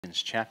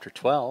Chapter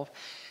 12.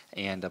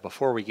 And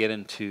before we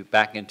get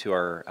back into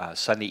our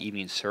Sunday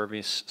evening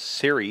service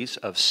series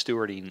of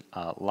stewarding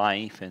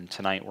life, and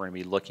tonight we're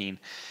going to be looking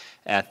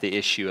at the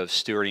issue of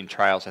stewarding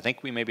trials. I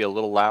think we may be a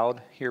little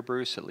loud here,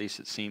 Bruce. At least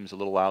it seems a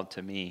little loud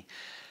to me.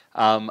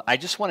 I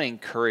just want to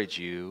encourage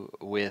you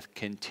with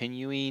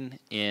continuing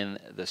in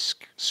the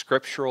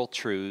scriptural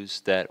truths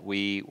that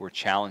we were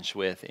challenged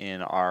with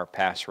in our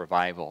past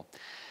revival.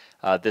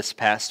 This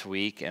past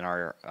week in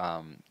our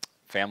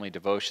family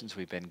devotions,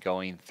 we've been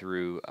going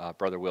through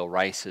Brother Will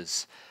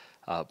Rice's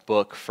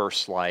book,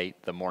 First Light,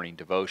 the morning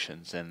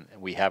devotions, and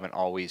we haven't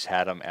always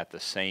had them at the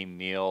same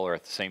meal or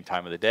at the same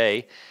time of the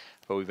day,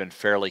 but we've been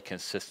fairly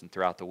consistent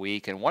throughout the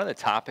week. And one of the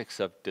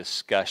topics of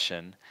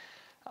discussion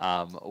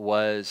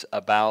was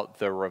about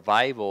the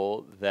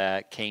revival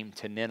that came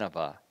to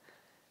Nineveh.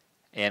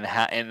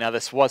 And now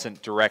this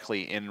wasn't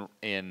directly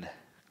in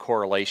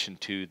correlation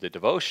to the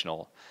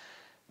devotional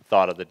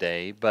thought of the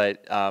day,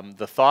 but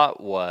the thought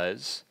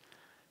was,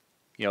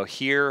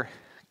 here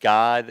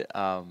God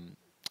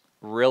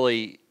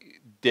really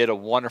did a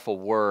wonderful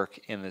work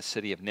in the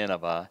city of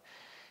Nineveh,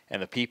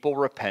 and the people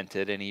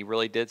repented, and he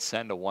really did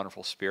send a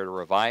wonderful spirit of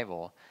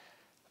revival.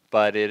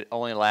 But it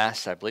only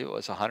lasted, I believe it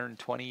was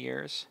 120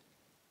 years,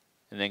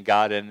 and then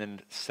God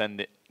ended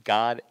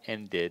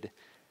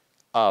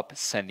up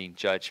sending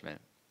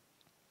judgment.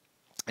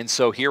 And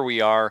so here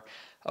we are,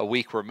 a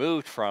week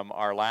removed from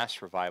our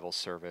last revival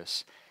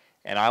service,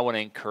 and I want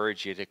to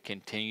encourage you to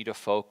continue to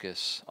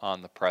focus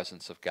on the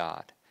presence of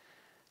God,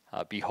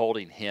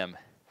 beholding Him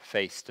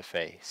face to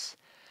face,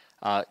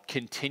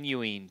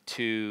 continuing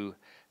to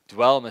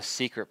dwell in the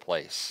secret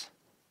place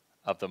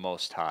of the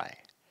Most High,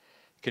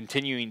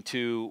 continuing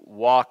to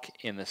walk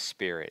in the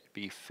Spirit,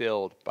 be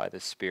filled by the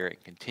Spirit,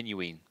 and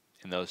continuing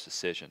in those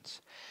decisions.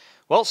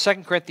 Well,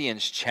 2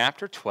 Corinthians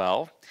chapter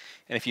 12,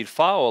 and if you'd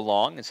follow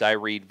along as I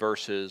read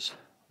verses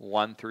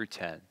 1 through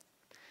 10,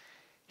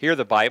 here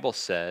the Bible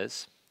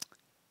says,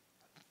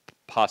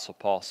 Apostle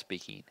Paul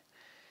speaking,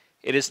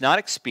 "It is not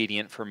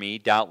expedient for me,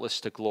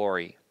 doubtless, to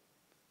glory.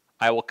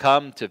 I will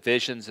come to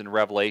visions and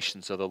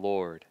revelations of the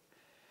Lord."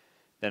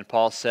 Then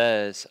Paul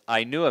says,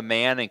 "I knew a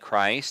man in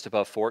Christ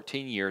about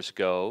 14 years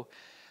ago,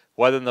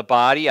 whether in the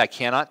body I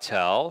cannot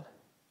tell,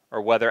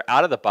 or whether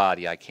out of the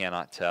body I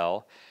cannot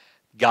tell.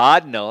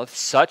 God knoweth,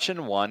 such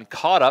an one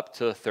caught up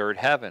to the third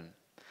heaven.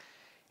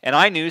 And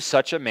I knew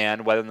such a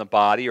man, whether in the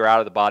body or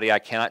out of the body I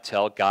cannot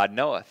tell, God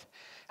knoweth.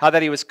 How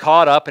that he was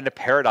caught up into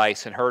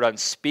paradise and heard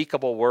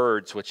unspeakable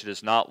words which it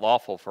is not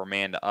lawful for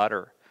man to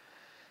utter.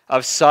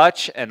 Of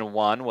such an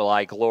one will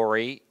I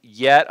glory,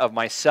 yet of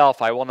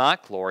myself I will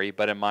not glory,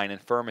 but in mine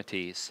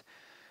infirmities.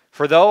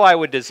 For though I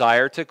would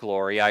desire to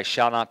glory, I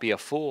shall not be a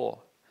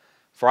fool.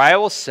 For I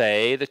will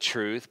say the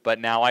truth, but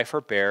now I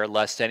forbear,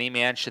 lest any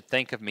man should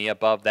think of me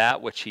above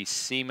that which he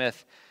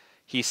seeth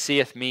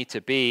me to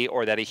be,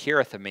 or that he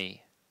heareth of me."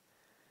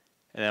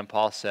 And then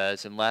Paul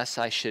says, "Unless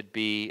I should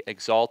be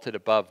exalted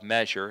above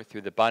measure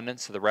through the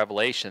abundance of the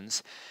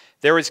revelations,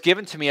 there was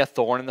given to me a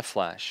thorn in the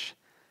flesh,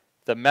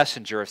 the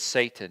messenger of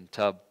Satan,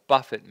 to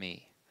buffet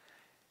me,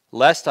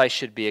 lest I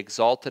should be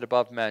exalted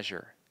above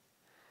measure.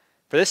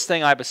 For this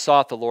thing I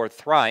besought the Lord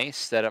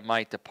thrice, that it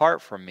might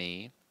depart from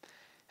me.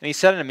 And he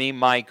said unto me,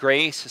 My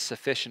grace is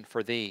sufficient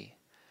for thee,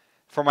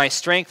 for my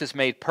strength is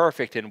made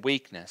perfect in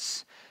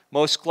weakness.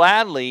 Most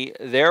gladly,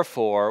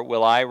 therefore,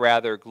 will I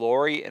rather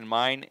glory in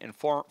mine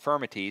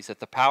infirmities,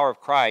 that the power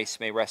of Christ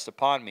may rest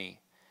upon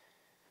me."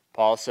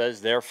 Paul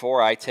says,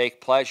 "Therefore I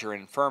take pleasure in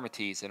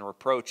infirmities and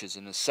reproaches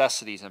and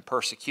necessities and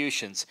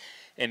persecutions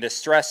and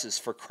distresses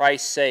for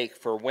Christ's sake.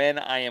 For when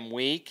I am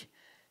weak,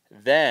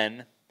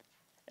 then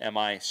am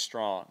I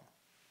strong."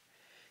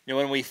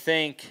 When we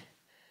think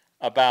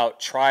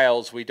about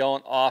trials, we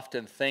don't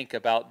often think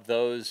about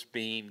those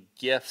being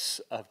gifts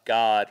of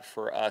God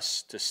for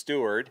us to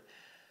steward,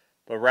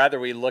 but rather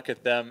we look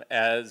at them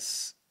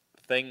as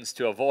things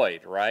to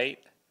avoid,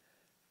 right?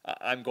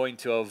 I'm going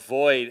to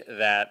avoid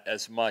that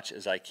as much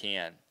as I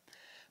can.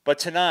 But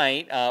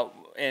tonight,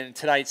 and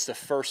tonight's the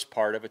first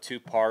part of a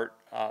two-part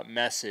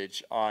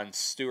message on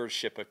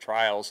stewardship of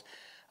trials.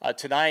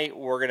 Tonight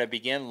we're going to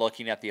begin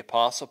looking at the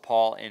Apostle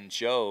Paul and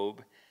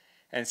Job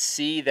and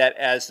see that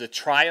as the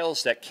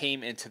trials that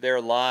came into their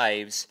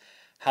lives,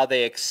 how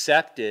they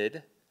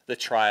accepted the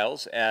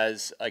trials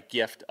as a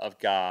gift of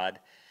God,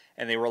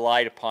 and they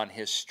relied upon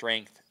His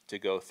strength to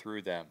go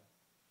through them.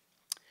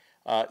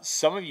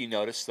 Some of you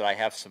noticed that I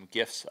have some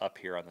gifts up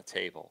here on the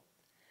table.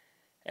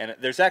 And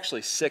there's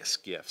actually 6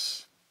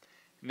 gifts.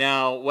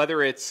 Now,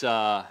 whether it's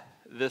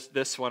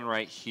this one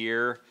right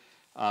here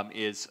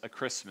is a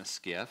Christmas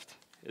gift.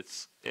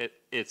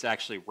 It's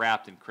actually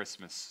wrapped in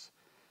Christmas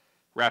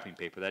wrapping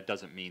paper. That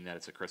doesn't mean that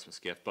it's a Christmas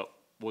gift, but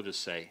we'll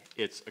just say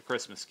it's a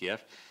Christmas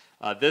gift.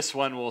 This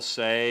one we'll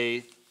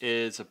say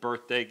is a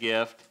birthday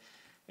gift.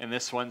 And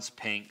this one's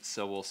pink,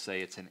 so we'll say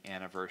it's an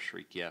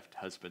anniversary gift,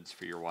 husbands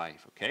for your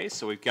wife. Okay,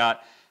 so we've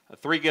got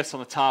 3 gifts on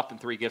the top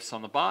and 3 gifts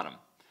on the bottom.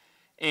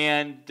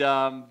 And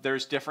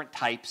there's different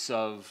types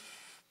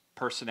of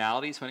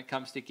personalities when it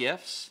comes to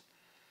gifts.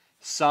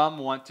 Some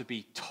want to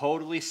be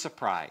totally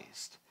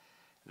surprised.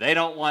 They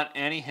don't want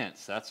any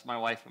hints. That's my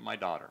wife and my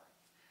daughter.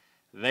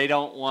 They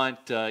don't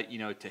want, to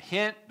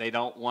hint. They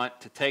don't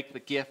want to take the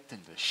gift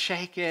and to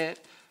shake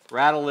it,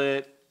 rattle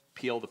it,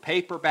 peel the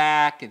paper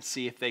back, and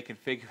see if they can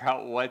figure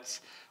out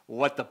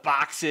what the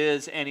box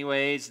is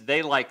anyways.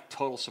 They like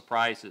total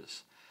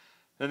surprises.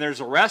 Then there's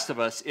the rest of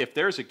us. If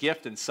there's a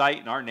gift in sight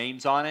and our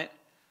name's on it,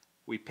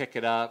 we pick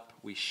it up,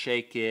 we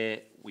shake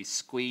it, we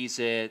squeeze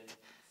it,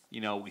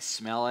 we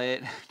smell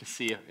it to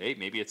see if, hey,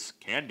 maybe it's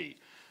candy.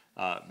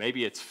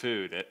 Maybe it's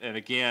food. And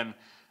again,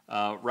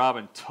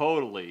 Robin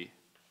totally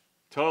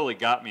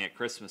got me at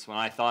Christmas when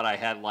I thought I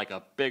had like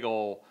a big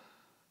old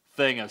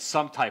thing of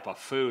some type of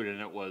food,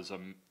 and it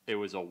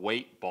was a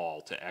weight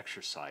ball to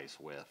exercise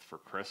with for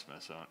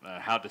Christmas.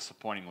 How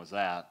disappointing was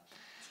that?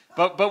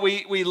 But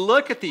we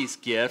look at these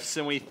gifts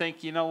and we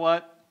think, you know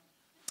what?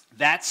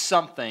 That's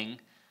something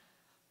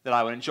that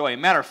I would enjoy.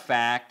 Matter of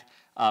fact,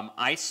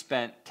 I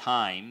spent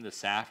time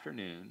this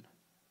afternoon,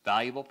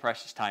 valuable,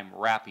 precious time,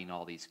 wrapping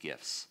all these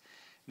gifts.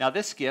 Now,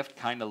 this gift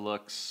kind of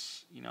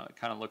looks,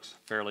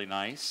 fairly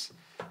nice.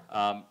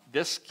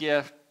 This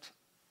gift,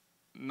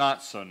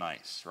 not so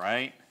nice,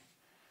 right?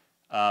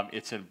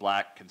 It's in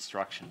black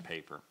construction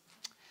paper.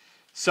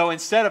 So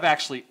instead of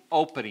actually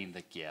opening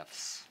the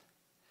gifts,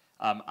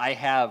 I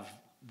have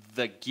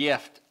the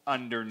gift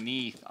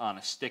underneath on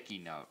a sticky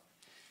note.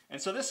 And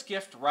so this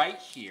gift right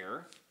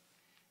here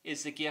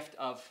is the gift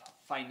of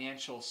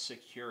financial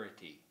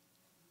security.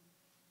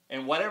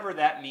 And whatever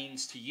that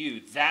means to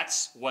you,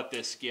 that's what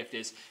this gift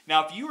is.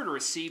 Now, if you were to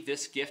receive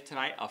this gift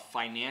tonight of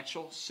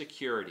financial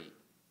security,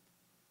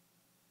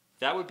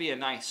 that would be a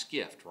nice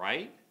gift,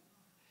 right?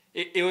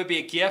 It would be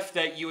a gift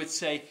that you would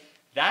say,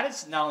 that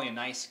is not only a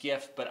nice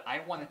gift, but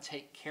I want to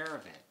take care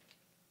of it.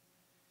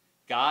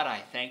 God, I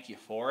thank you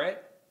for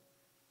it.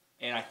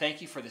 And I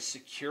thank you for the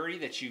security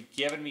that you've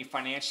given me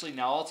financially.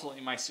 Now,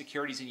 ultimately, my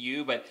security is in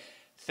you, but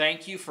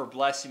thank you for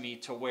blessing me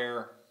to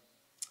where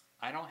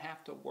I don't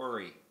have to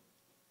worry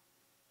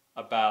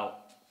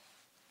about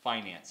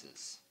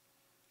finances,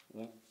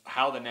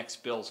 how the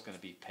next bill is going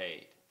to be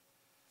paid,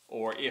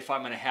 or if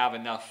I'm going to have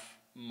enough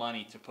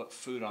money to put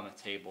food on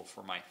the table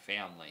for my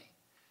family,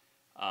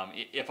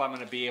 if I'm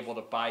going to be able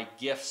to buy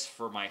gifts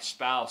for my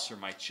spouse or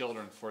my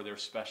children for their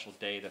special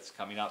day that's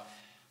coming up.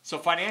 So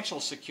financial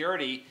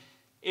security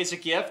is a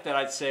gift that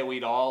I'd say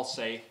we'd all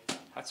say,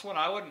 that's one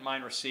I wouldn't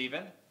mind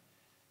receiving.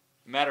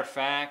 Matter of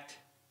fact,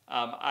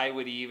 I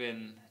would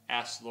even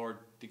ask the Lord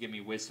to give me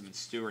wisdom in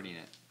stewarding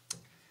it.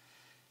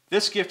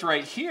 This gift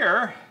right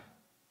here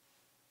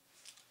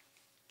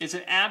is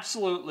an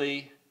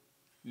absolutely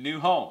new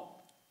home.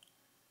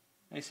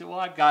 And you say, well,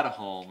 I've got a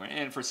home.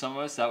 And for some of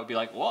us, that would be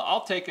like, well,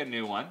 I'll take a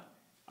new one.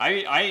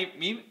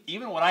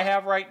 Even what I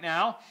have right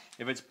now,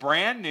 if it's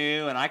brand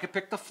new and I could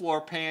pick the floor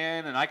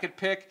pan and I could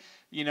pick,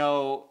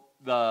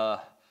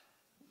 the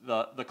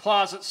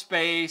closet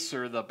space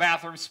or the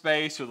bathroom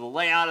space or the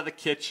layout of the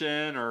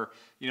kitchen or,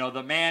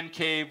 the man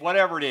cave,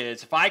 whatever it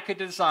is, if I could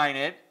design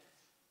it,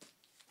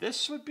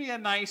 this would be a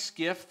nice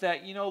gift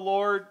that,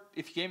 Lord,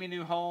 if you gave me a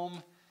new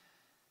home,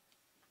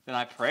 then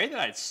I pray that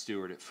I'd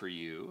steward it for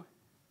you,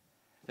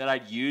 that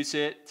I'd use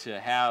it to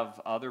have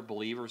other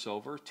believers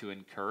over to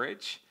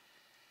encourage,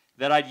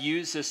 that I'd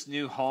use this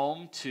new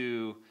home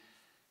to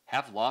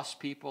have lost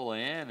people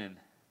in and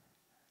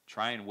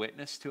try and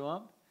witness to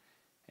them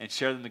and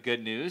share them the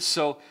good news.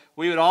 So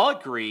we would all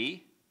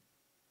agree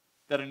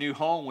that a new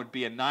home would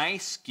be a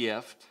nice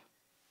gift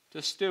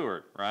to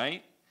steward,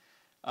 right?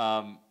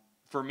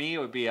 For me, it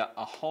would be a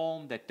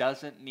home that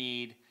doesn't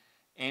need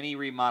any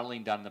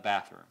remodeling done in the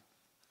bathroom.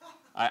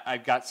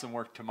 I've got some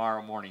work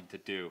tomorrow morning to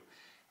do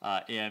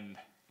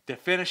to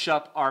finish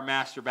up our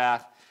master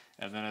bath,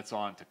 and then it's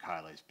on to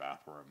Kylie's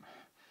bathroom.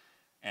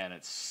 And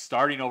it's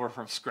starting over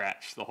from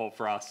scratch, the whole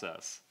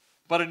process.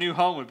 But a new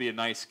home would be a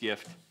nice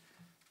gift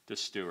to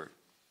steward.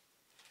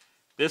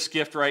 This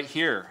gift right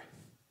here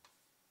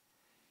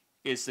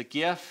is the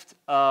gift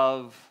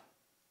of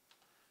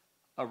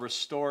a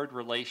restored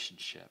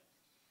relationship.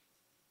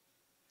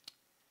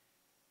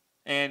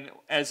 And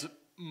as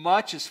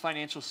much as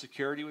financial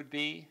security would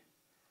be,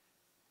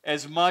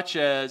 as much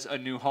as a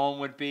new home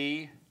would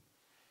be,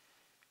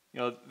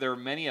 there are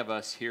many of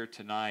us here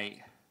tonight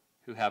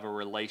who have a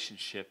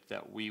relationship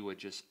that we would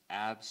just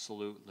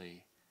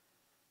absolutely,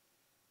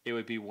 it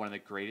would be one of the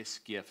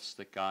greatest gifts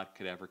that God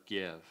could ever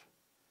give,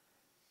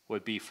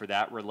 would be for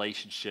that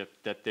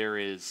relationship that there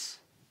is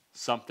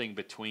something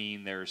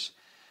between, there's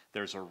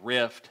a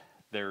rift,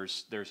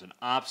 there's an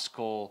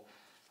obstacle,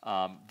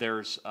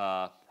 there's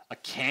a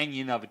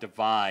canyon of a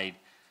divide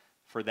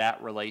for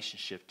that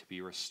relationship to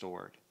be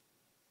restored.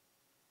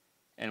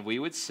 And we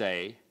would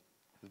say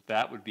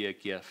that would be a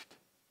gift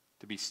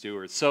to be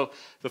stewards. So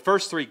the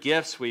first three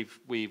gifts we've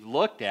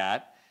looked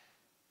at,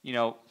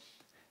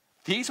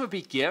 these would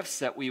be gifts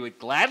that we would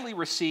gladly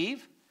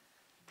receive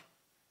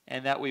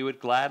and that we would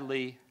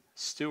gladly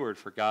steward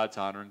for God's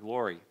honor and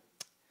glory.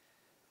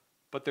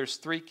 But there's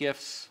three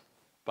gifts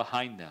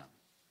behind them.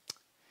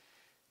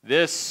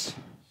 This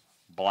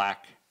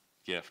black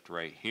gift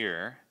right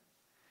here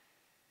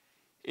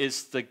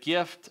is the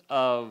gift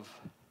of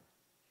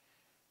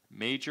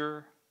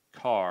major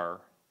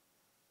car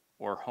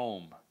or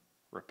home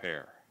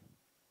repair.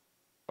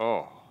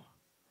 Oh,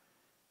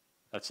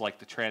 that's like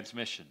the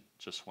transmission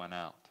just went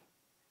out.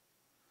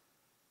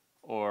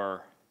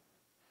 Or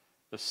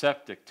the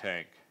septic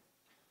tank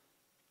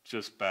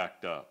just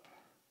backed up.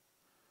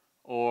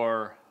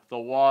 Or the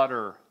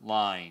water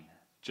line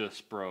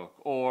just broke.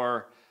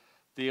 Or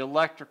the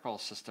electrical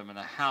system in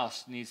the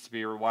house needs to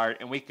be rewired.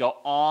 And we go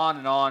on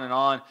and on and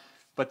on.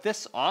 But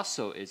this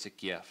also is a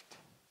gift.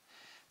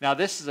 Now,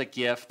 this is a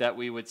gift that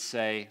we would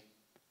say,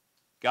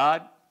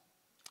 God,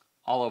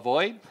 I'll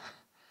avoid.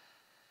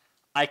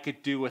 I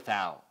could do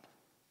without.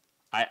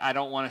 I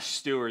don't want to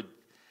steward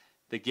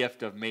the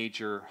gift of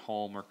major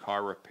home or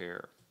car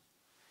repair.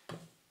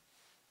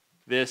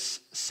 This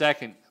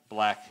second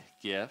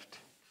black gift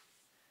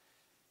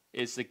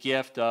is the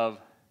gift of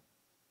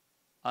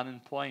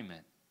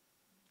unemployment.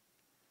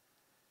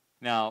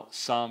 Now,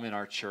 some in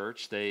our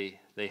church, they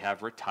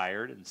have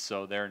retired, and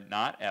so they're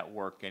not at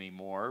work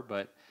anymore.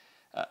 But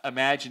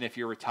imagine if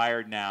you're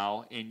retired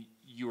now and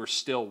you are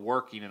still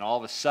working, and all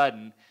of a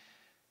sudden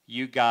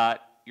you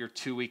got your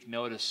 2-week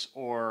notice,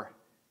 or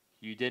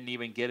you didn't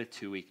even get a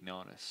 2-week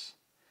notice.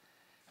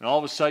 And all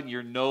of a sudden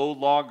you're no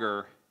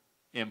longer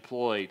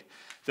employed.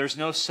 There's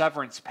no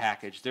severance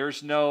package.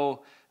 There's no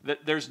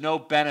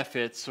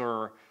benefits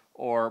or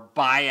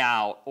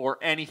buyout or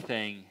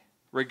anything.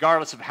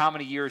 Regardless of how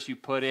many years you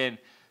put in,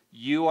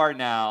 you are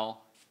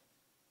now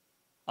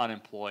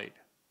unemployed,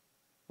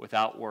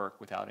 without work,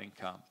 without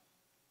income.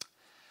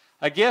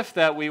 A gift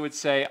that we would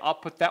say, I'll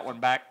put that one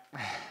back.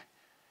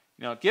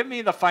 Give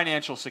me the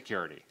financial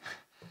security.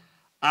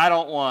 I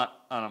don't want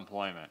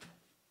unemployment.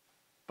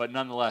 But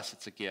nonetheless,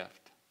 it's a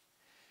gift.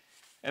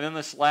 And then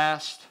this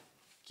last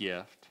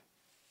gift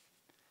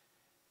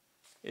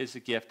is the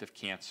gift of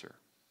cancer.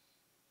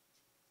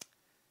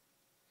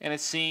 And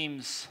it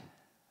seems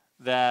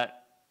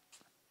that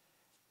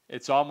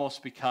it's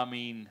almost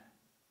becoming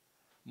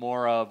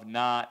more of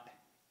not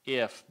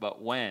if,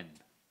 but when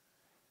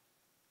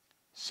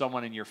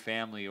someone in your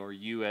family or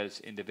you as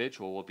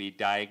individual will be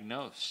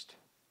diagnosed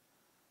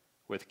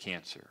with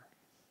cancer.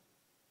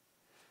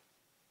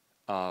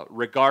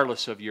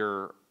 Regardless of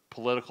your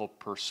political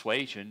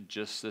persuasion,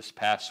 just this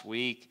past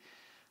week,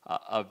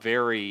 a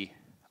very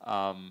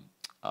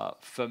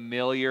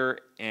familiar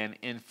and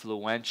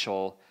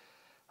influential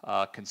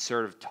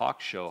conservative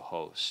talk show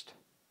host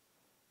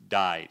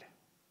died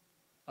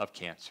of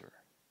cancer.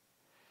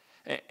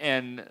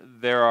 And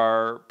there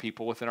are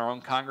people within our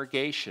own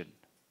congregation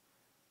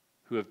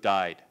who have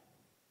died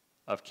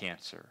of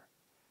cancer.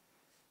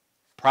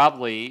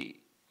 Probably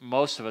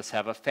most of us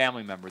have a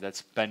family member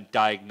that's been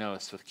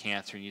diagnosed with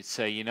cancer, and you'd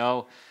say,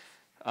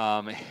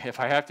 if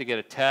I have to get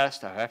a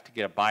test, I have to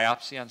get a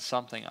biopsy on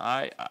something,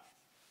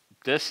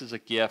 this is a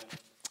gift.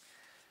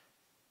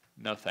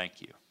 No,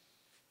 thank you.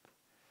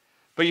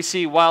 But you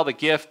see, while the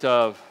gift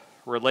of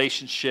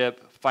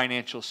relationship,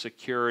 financial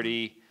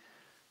security,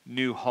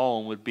 new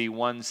home would be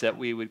ones that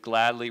we would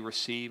gladly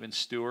receive and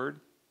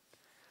steward,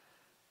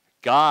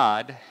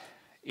 God,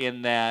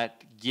 in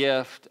that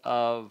gift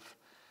of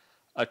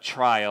a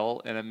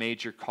trial and a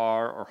major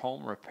car or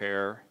home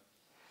repair,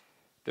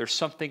 there's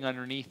something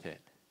underneath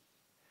it.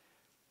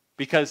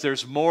 Because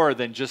there's more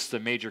than just the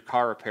major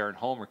car repair and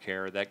home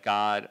repair that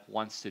God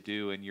wants to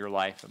do in your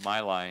life and my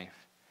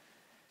life.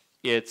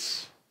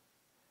 It's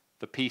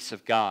the peace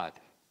of God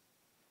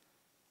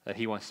that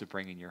He wants to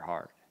bring in your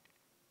heart.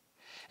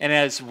 And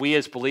as we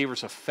as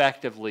believers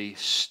effectively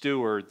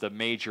steward the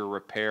major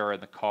repair in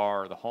the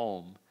car or the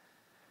home,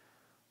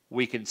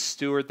 we can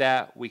steward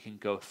that, we can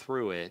go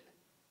through it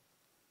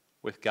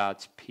with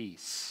God's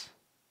peace.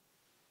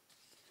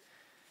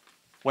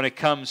 When it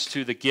comes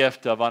to the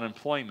gift of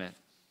unemployment,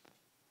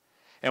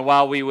 and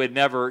while we would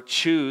never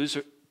choose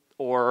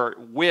or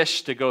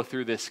wish to go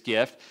through this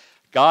gift,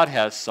 God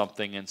has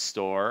something in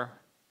store,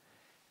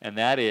 and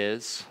that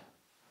is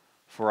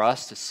for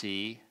us to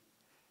see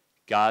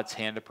God's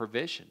hand of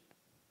provision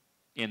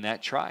in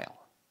that trial.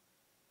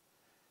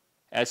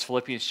 As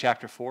Philippians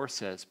chapter 4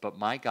 says, "But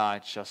my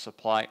God shall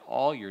supply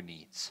all your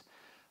needs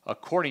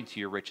according to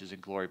your riches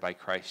and glory by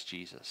Christ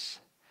Jesus."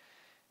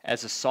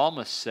 As the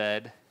psalmist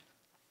said,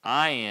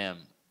 I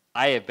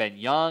have been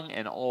young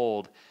and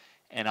old,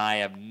 and I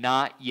have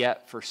not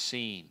yet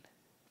foreseen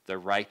the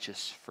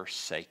righteous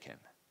forsaken.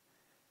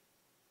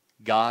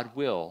 God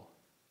will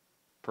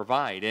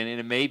provide. And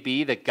it may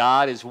be that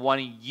God is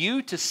wanting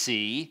you to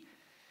see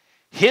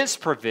His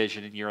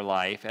provision in your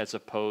life as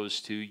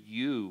opposed to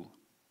you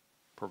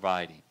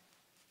providing.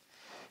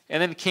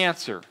 And then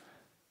cancer,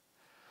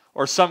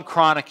 or some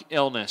chronic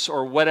illness,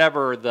 or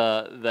whatever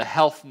the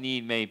health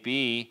need may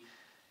be,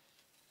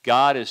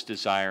 God is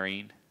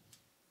desiring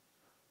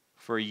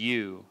for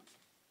you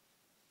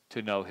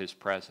to know His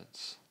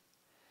presence.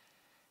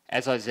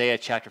 As Isaiah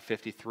chapter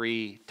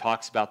 53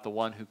 talks about the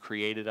one who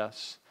created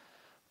us,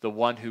 the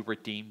one who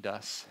redeemed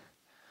us,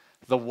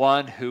 the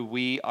one who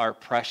we are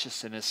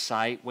precious in His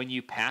sight. When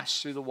you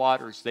pass through the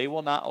waters, they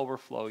will not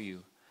overflow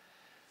you.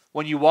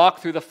 When you walk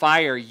through the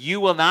fire, you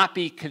will not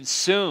be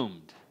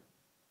consumed.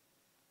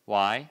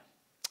 Why?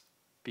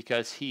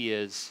 Because he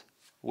is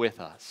with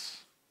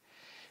us.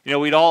 You know,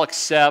 we'd all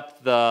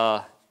accept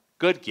the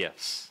good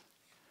gifts,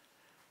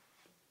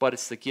 but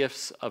it's the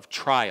gifts of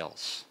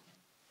trials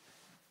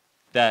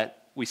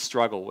that we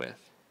struggle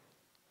with.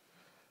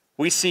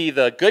 We see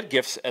the good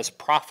gifts as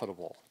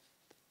profitable,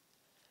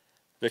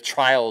 the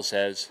trials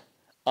as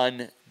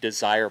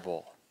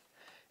undesirable.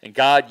 And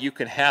God, you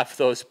can have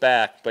those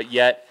back, but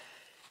yet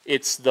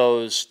it's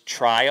those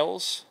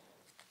trials,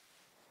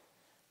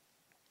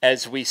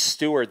 as we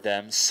steward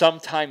them,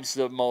 sometimes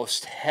the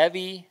most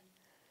heavy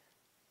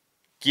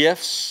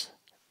gifts,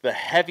 the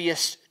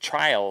heaviest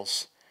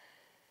trials,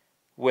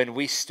 when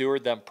we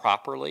steward them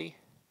properly,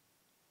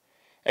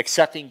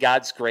 accepting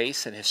God's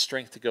grace and his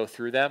strength to go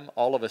through them,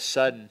 all of a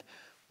sudden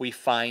we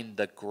find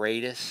the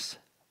greatest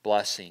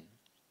blessing.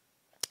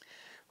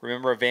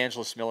 Remember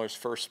Evangelist Miller's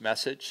first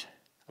message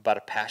about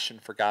a passion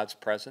for God's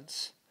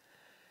presence?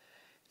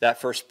 That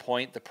first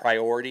point, the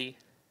priority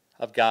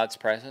of God's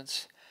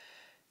presence.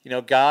 You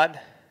know, God,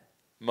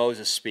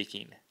 Moses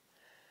speaking,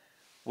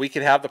 we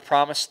could have the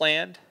promised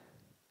land,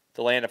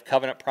 the land of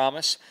covenant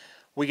promise.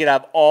 We could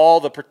have all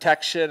the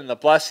protection and the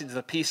blessings and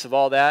the peace of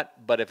all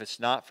that, but if it's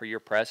not for your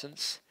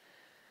presence,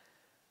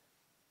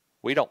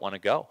 we don't want to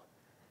go.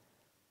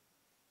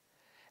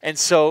 And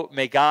so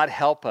may God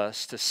help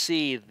us to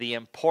see the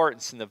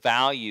importance and the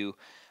value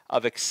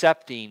of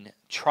accepting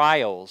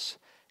trials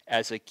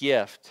as a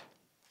gift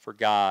for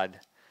God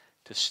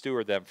to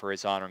steward them for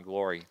his honor and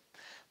glory.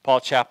 Paul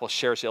Chappell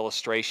shares the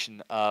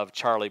illustration of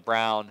Charlie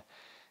Brown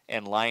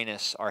and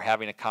Linus are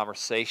having a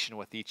conversation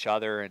with each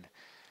other, and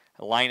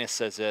Linus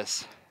says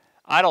this: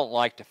 I don't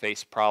like to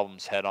face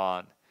problems head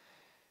on.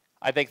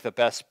 I think the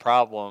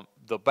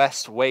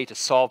best way to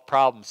solve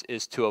problems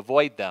is to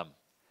avoid them.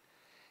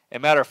 As a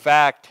matter of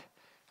fact,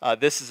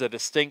 this is a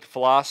distinct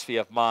philosophy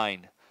of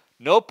mine.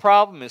 No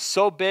problem is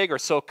so big or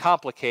so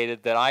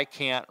complicated that I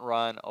can't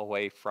run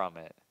away from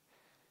it.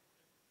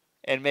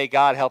 And may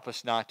God help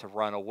us not to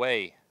run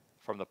away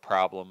from the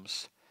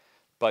problems,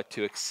 but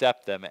to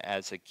accept them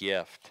as a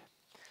gift.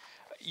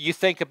 You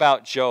think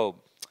about Job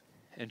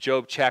in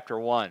Job chapter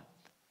 1.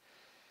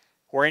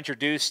 We're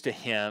introduced to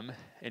him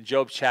in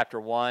Job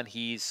chapter 1.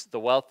 He's the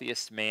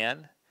wealthiest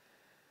man,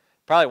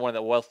 probably one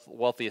of the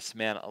wealthiest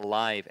men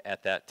alive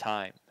at that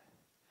time.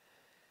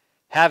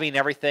 Having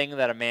everything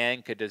that a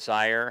man could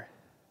desire,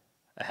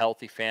 a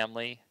healthy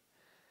family,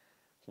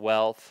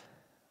 wealth,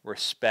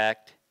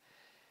 respect,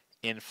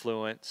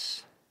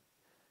 influence.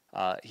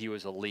 He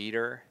was a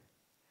leader.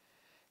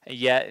 And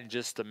yet, in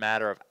just a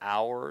matter of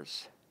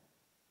hours,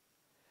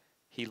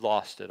 he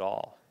lost it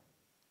all.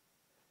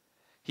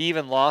 He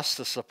even lost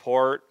the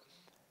support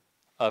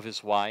of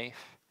his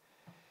wife.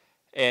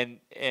 And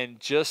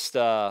just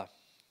for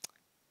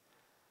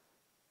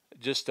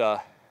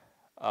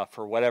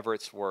whatever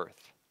it's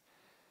worth,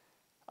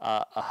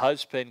 a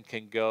husband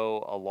can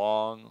go a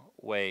long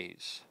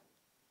ways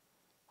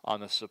on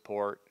the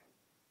support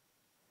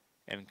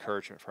and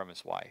encouragement from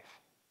his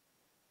wife.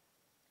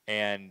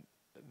 And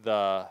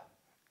the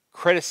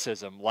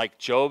criticism, like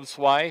Job's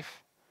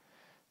wife,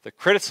 the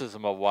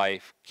criticism of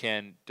wife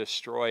can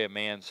destroy a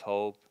man's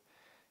hope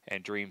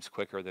and dreams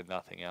quicker than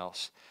nothing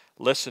else.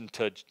 Listen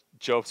to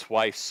Job's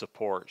wife's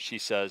support. She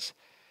says,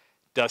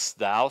 "Dost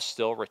thou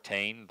still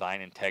retain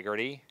thine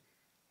integrity?"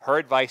 Her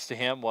advice to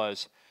him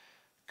was,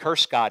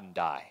 curse God and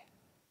die.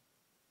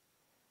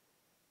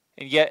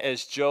 And yet,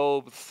 as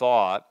Job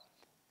thought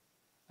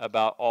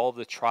about all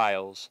the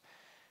trials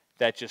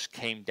that just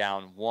came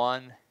down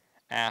one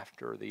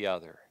after the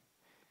other,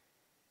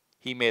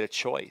 he made a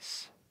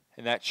choice.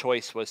 And that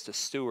choice was to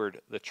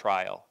steward the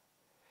trial,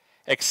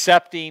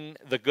 accepting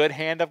the good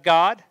hand of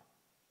God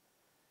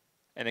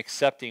and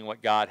accepting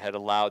what God had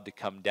allowed to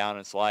come down in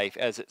his life.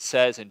 As it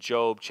says in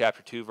Job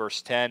chapter 2,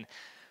 verse 10,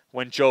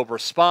 when Job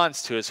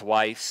responds to his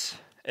wife's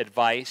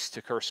advice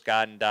to curse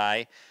God and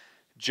die,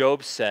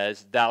 Job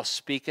says, "Thou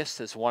speakest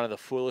as one of the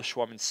foolish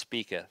women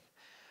speaketh.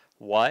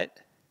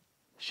 What?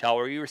 Shall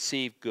we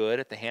receive good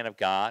at the hand of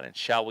God, and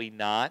shall we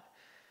not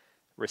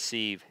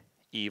receive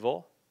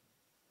evil?"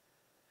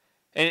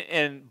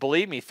 And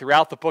believe me,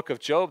 throughout the book of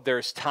Job,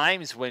 there's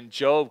times when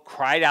Job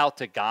cried out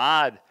to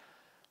God,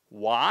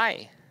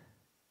 why?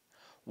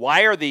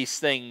 Why are these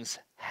things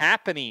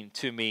happening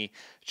to me?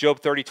 Job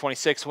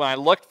 30:26, when I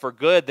looked for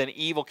good, then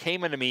evil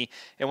came unto me.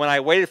 And when I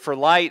waited for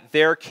light,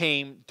 there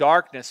came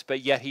darkness. But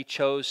yet he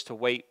chose to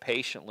wait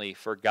patiently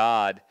for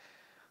God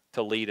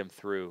to lead him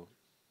through.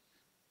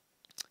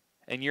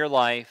 In your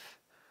life,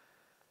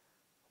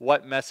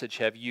 what message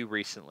have you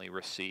recently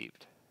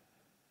received?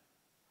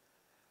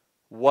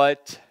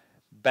 What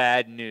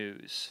bad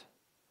news,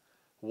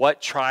 what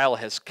trial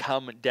has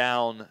come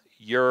down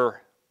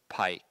your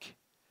pike?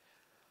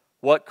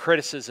 What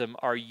criticism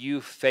are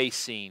you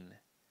facing,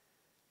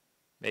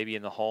 maybe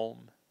in the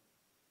home,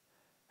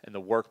 in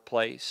the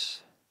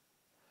workplace,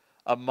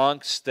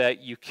 amongst that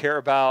you care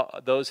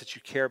about, those that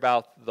you care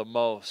about the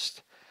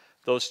most?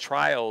 Those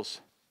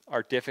trials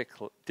are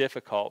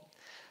difficult,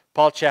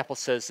 Paul Chappell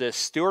says this: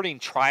 stewarding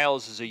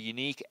trials is a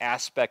unique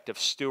aspect of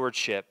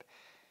stewardship.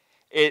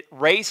 It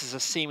raises a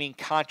seeming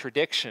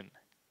contradiction.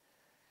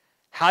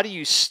 How do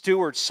you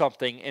steward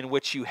something in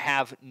which you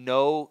have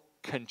no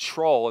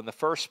control in the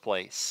first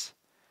place?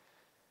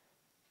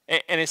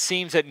 And it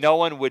seems that no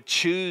one would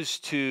choose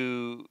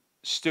to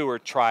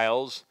steward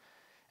trials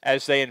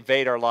as they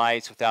invade our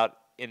lives without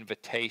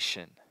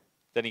invitation.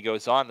 Then he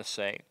goes on to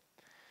say,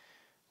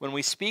 when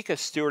we speak of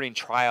stewarding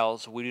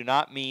trials, we do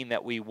not mean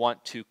that we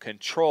want to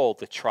control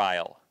the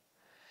trial.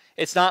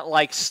 It's not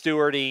like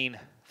stewarding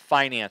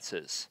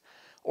finances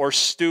or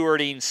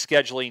stewarding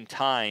scheduling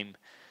time.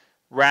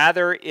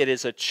 Rather, it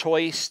is a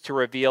choice to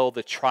reveal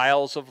the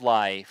trials of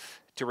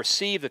life, to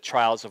receive the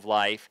trials of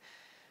life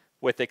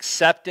with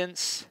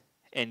acceptance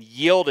and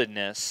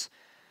yieldedness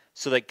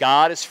so that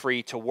God is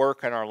free to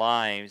work in our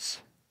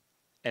lives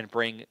and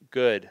bring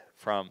good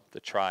from the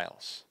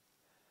trials.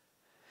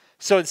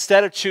 So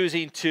instead of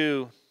choosing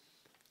to,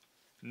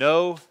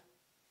 no,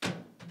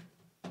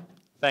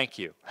 thank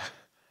you.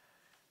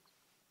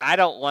 I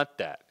don't want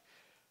that.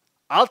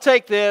 I'll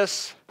take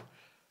this,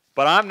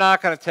 but I'm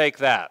not going to take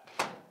that.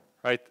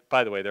 Right?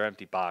 By the way, they're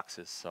empty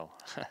boxes, so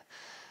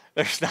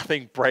there's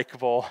nothing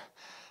breakable.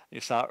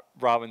 It's not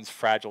Robin's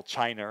fragile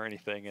china or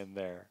anything in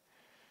there.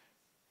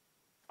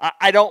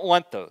 I don't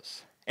want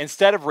those.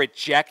 Instead of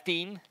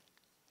rejecting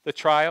the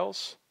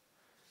trials,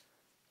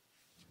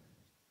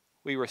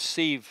 we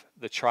receive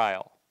the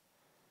trial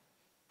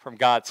from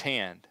God's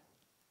hand,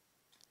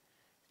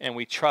 and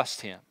we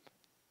trust Him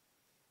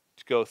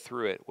to go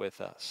through it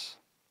with us.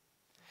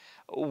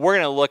 We're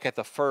going to look at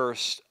the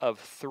first of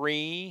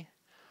three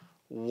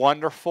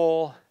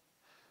wonderful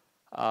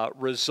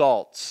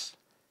results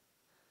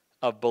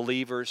of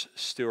believers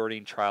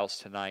stewarding trials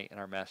tonight in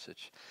our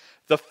message.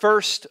 The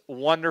first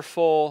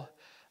wonderful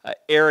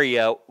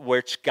area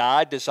which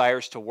God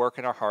desires to work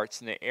in our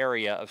hearts in the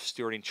area of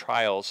stewarding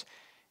trials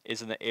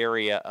is in the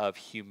area of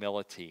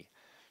humility.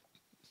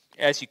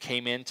 As you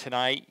came in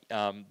tonight,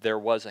 there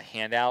was a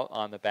handout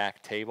on the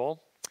back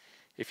table.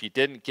 If you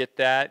didn't get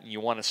that and you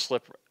want to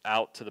slip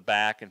out to the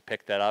back and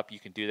pick that up, you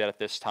can do that at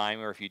this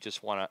time. Or if you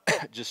just want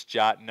to just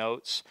jot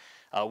notes,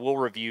 we'll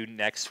review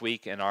next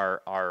week in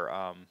our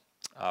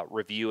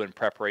review and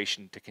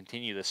preparation to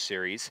continue this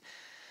series.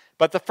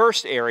 But the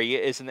first area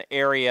is in the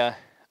area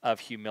of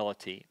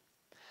humility.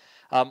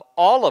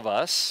 All of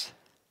us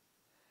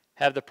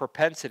have the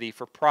propensity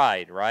for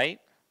pride, right?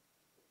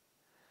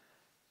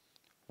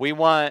 We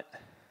want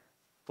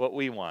what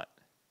we want.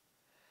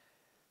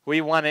 We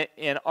want it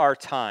in our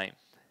time.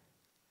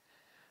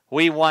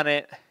 We want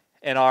it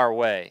in our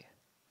way.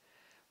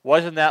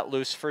 Wasn't that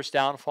Lucifer's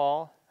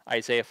downfall?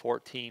 Isaiah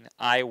 14,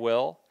 I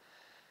will.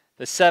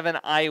 The 7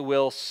 I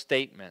will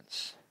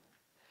statements.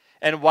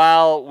 And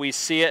while we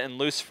see it in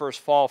Lucifer's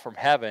fall from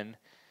heaven,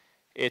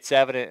 it's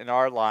evident in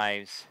our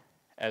lives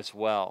as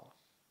well.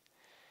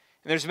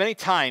 And there's many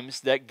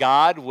times that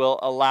God will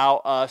allow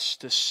us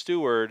to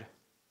steward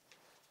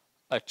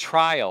a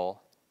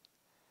trial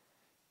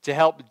to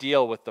help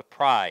deal with the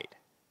pride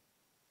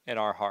in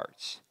our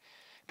hearts.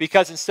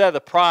 Because instead of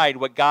the pride,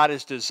 what God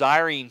is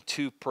desiring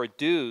to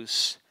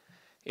produce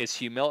is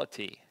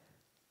humility.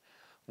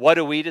 What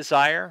do we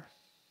desire?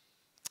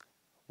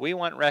 We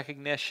want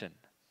recognition.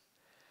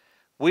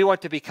 We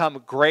want to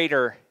become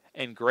greater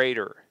and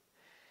greater.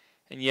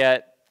 And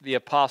yet, the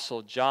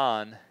Apostle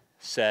John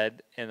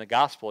said in the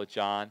Gospel of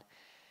John,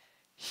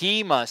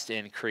 he must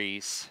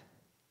increase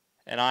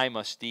and I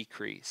must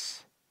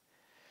decrease.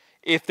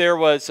 If there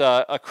was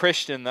a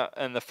Christian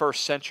in the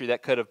first century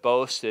that could have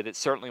boasted, it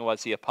certainly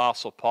was the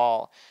Apostle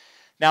Paul.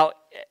 Now,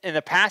 in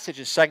the passage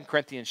in 2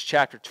 Corinthians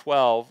chapter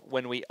 12,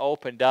 when we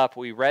opened up,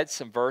 we read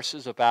some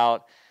verses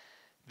about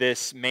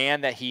this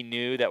man that he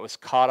knew that was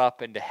caught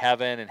up into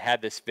heaven and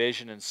had this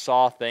vision and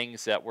saw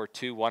things that were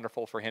too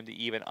wonderful for him to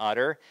even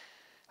utter.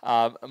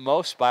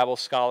 Most Bible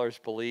scholars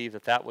believe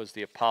that that was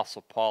the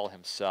Apostle Paul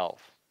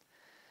himself.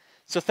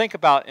 So think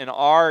about in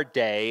our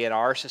day, in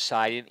our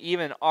society, and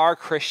even our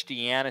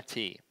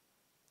Christianity,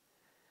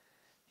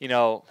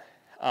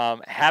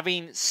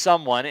 having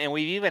someone, and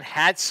we've even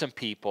had some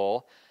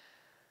people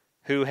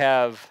who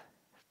have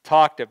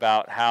talked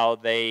about how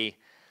they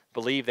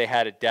believe they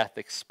had a death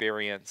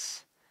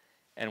experience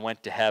and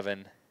went to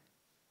heaven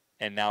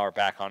and now are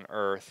back on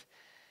earth.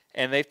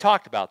 And they've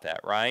talked about that,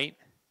 right?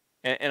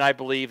 And I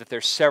believe that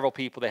there's several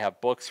people, they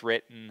have books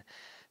written,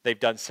 they've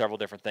done several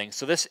different things.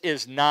 So this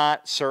is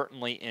not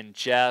certainly in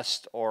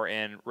jest or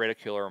in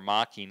ridicule or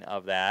mocking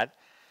of that.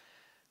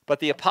 But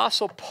the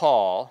Apostle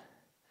Paul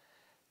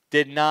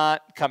did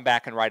not come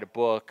back and write a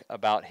book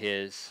about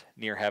his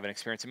near-heaven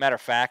experience. As a matter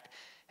of fact,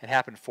 it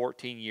happened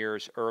 14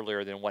 years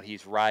earlier than what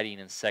he's writing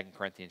in 2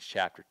 Corinthians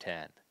chapter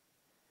 10.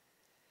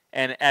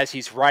 And as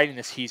he's writing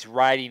this, he's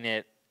writing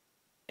it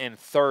in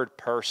third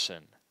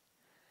person.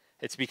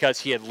 It's because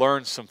he had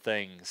learned some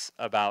things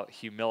about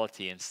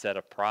humility instead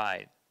of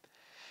pride.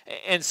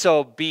 And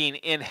so being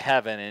in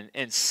heaven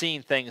and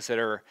seeing things that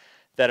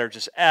are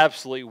just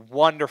absolutely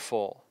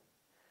wonderful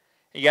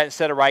And yet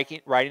instead of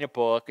writing a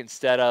book,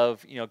 instead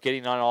of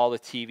getting on all the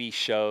TV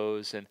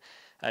shows and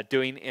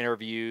doing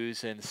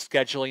interviews and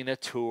scheduling a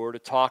tour to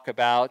talk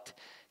about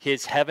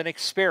his heaven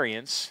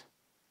experience,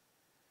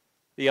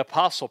 the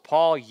Apostle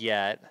Paul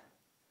yet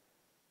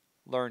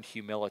learned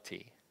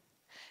humility.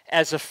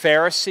 As a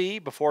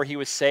Pharisee, before he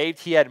was saved,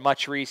 he had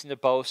much reason to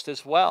boast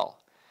as well.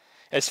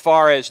 As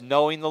far as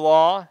knowing the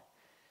law,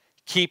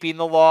 keeping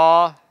the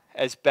law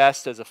as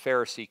best as a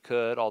Pharisee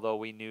could, although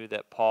we knew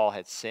that Paul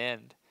had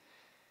sinned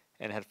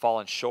and had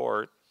fallen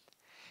short.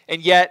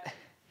 And yet,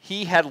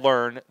 he had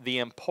learned the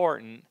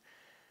importance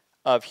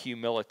of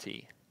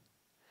humility.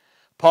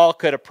 Paul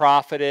could have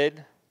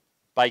profited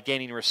by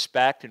gaining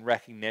respect and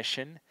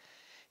recognition.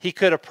 He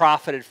could have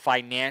profited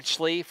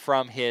financially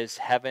from his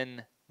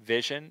heaven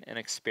vision and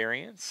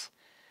experience.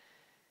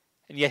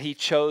 And yet he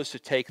chose to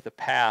take the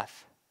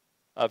path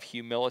of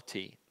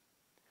humility.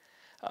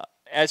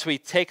 As we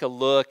take a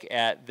look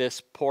at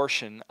this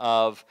portion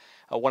of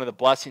one of the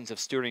blessings of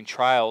stewarding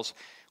trials,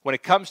 when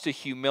it comes to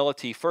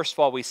humility, first of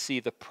all, we see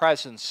the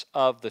presence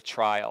of the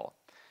trial.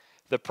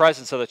 The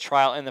presence of the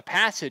trial. In the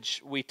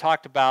passage, we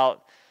talked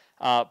about,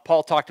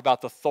 Paul talked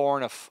about the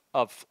thorn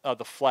of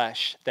the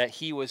flesh that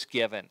he was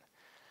given,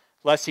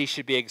 lest he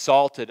should be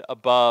exalted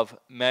above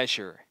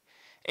measure.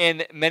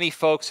 And many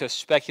folks have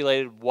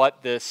speculated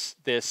what this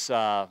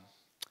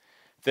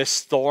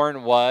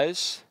thorn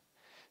was.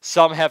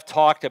 Some have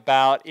talked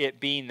about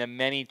it being the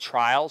many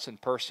trials and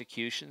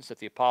persecutions that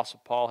the Apostle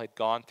Paul had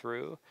gone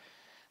through.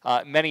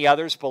 Many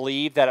others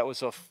believe that it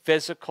was a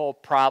physical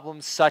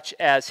problem, such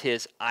as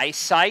his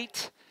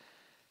eyesight,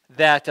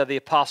 that the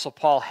Apostle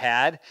Paul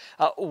had.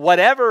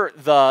 Whatever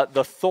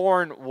the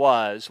thorn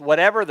was,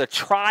 whatever the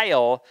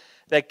trial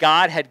that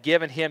God had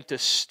given him to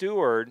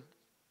steward,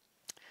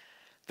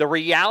 the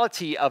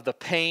reality of the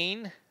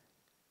pain,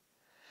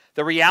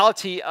 the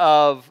reality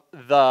of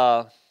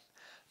the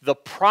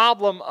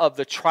problem of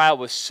the trial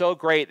was so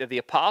great that the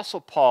Apostle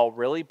Paul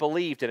really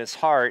believed in his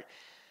heart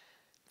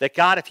that,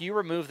 God, if you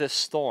remove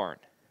this thorn,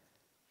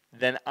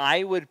 then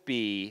I would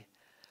be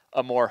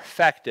a more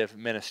effective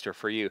minister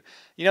for you.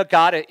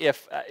 God,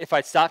 if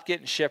I'd stopped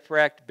getting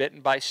shipwrecked, bitten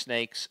by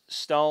snakes,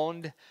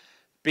 stoned,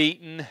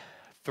 beaten,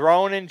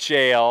 thrown in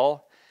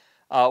jail,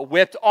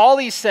 whipped, all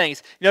these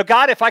things.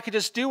 God, if I could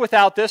just do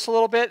without this a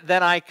little bit,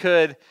 then I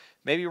could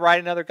maybe write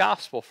another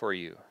gospel for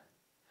you.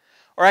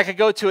 Or I could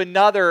go to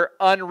another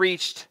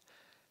unreached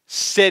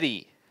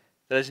city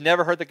that has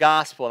never heard the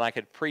gospel, and I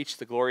could preach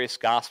the glorious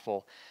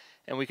gospel,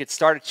 and we could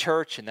start a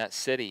church in that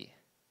city.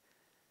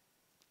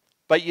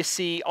 But you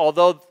see,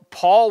 although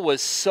Paul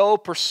was so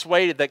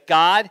persuaded that,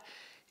 God,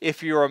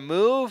 if you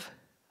remove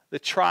the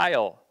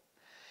trial,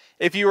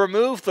 if you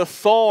remove the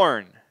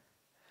thorn,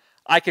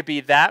 I could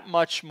be that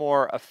much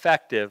more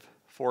effective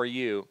for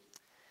you.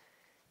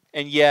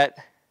 And yet,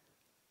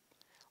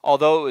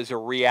 although it was a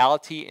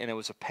reality and it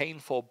was a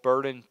painful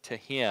burden to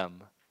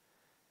him,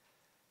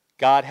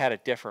 God had a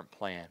different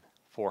plan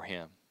for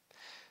him.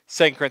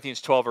 2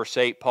 Corinthians 12, verse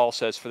 8, Paul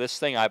says, "For this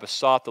thing I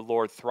besought the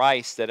Lord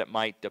thrice, that it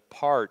might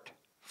depart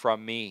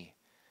from me."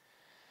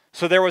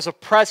 So there was a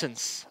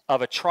presence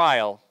of a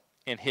trial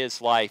in his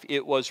life.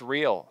 It was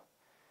real.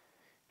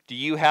 Do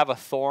you have a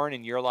thorn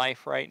in your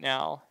life right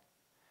now?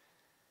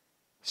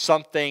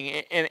 Something,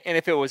 and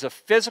if it was a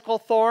physical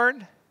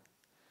thorn,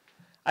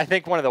 I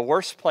think one of the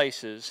worst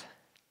places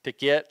to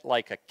get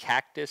like a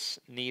cactus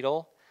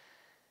needle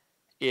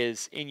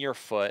is in your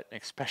foot,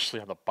 especially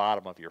on the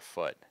bottom of your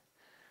foot.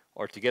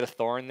 Or to get a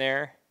thorn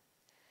there,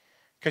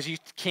 because you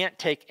can't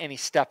take any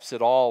steps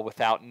at all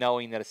without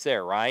knowing that it's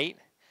there, right?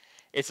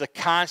 It's a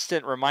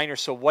constant reminder.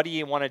 So what do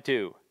you want to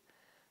do?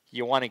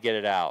 You want to get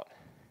it out.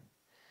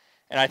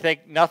 And I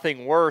think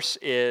nothing worse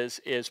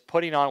is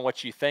putting on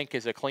what you think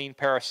is a clean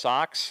pair of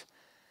socks,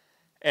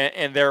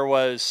 and there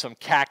was some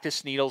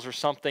cactus needles or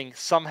something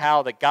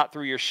somehow that got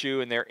through your shoe,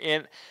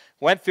 and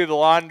went through the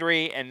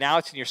laundry, and now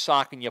it's in your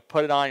sock, and you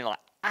put it on, and you're like,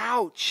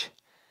 ouch!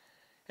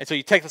 And so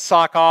you take the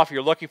sock off,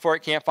 you're looking for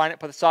it, can't find it,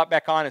 put the sock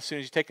back on. As soon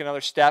as you take another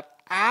step,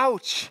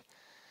 ouch!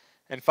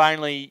 And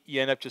finally,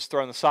 you end up just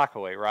throwing the sock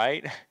away,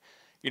 right?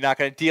 You're not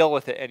going to deal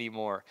with it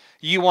anymore.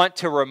 You want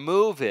to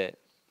remove it.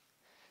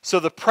 So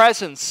the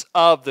presence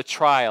of the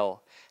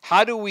trial,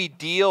 how do we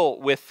deal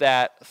with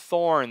that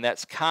thorn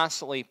that's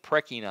constantly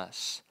pricking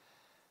us?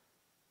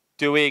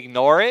 Do we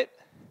ignore it?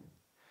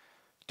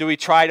 Do we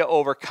try to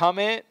overcome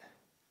it?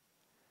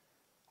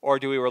 Or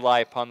do we rely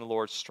upon the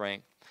Lord's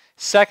strength?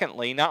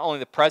 Secondly, not only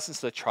the presence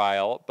of the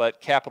trial, but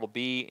capital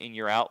B in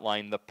your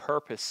outline, the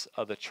purpose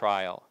of the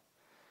trial.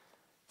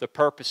 The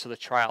purpose of the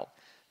trial.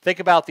 Think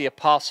about the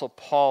Apostle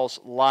Paul's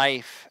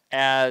life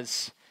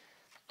as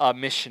a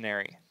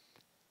missionary,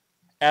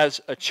 as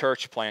a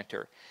church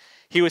planter.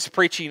 He was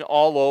preaching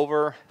all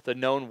over the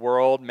known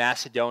world,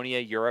 Macedonia,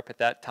 Europe at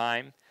that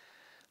time,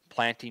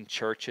 planting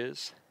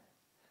churches,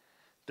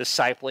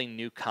 discipling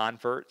new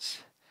converts,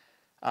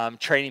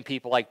 training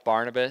people like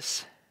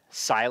Barnabas,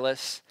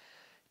 Silas,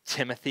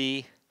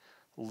 Timothy,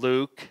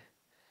 Luke,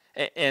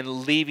 and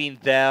leaving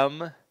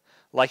them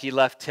like he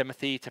left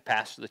Timothy to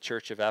pastor the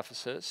church of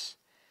Ephesus.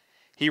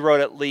 He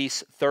wrote at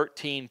least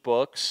 13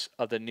 books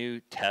of the New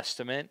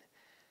Testament,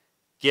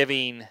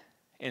 giving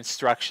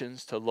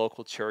instructions to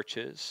local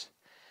churches.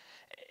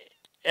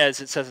 As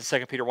it says in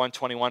 2 Peter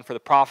 1:21, for the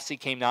prophecy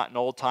came not in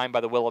old time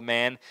by the will of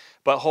man,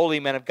 but holy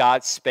men of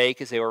God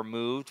spake as they were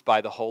moved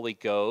by the Holy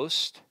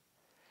Ghost.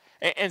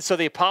 And so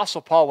the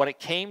Apostle Paul, when it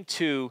came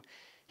to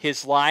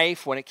his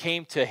life, when it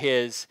came to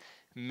his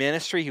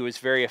ministry, he was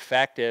very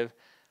effective.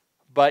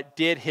 But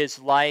did his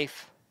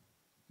life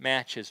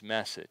match his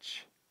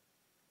message?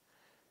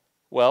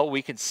 Well,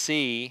 we can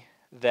see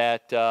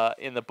that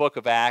in the book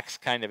of Acts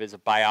kind of is a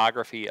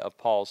biography of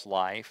Paul's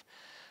life.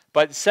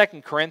 But in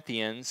 2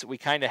 Corinthians, we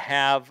kind of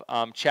have,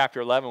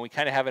 chapter 11, we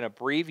kind of have an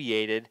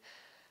abbreviated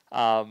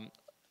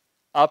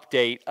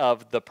update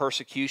of the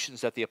persecutions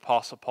that the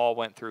Apostle Paul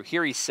went through.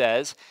 Here he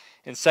says,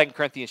 in 2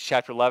 Corinthians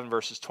chapter 11,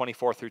 verses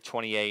 24 through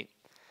 28,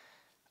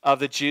 of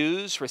the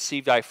Jews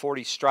received I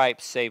 40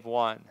 stripes, save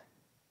one.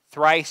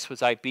 Thrice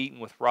was I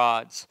beaten with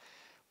rods.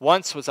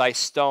 Once was I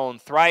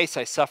stoned. Thrice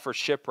I suffered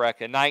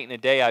shipwreck. A night and a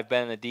day I've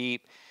been in the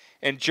deep.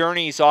 And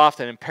journeys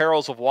often, and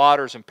perils of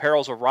waters, and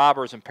perils of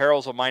robbers, and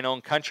perils of mine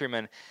own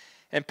countrymen,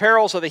 and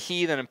perils of the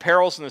heathen, and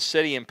perils in the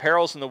city, and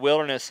perils in the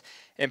wilderness,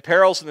 and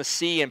perils in the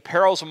sea, and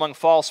perils among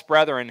false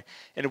brethren,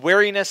 and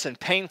weariness, and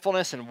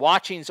painfulness, and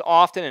watchings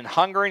often, and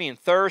hungering, and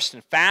thirst,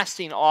 and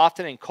fasting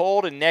often, and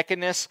cold, and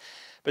nakedness.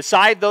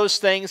 Beside those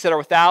things that are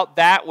without,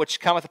 that which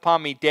cometh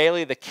upon me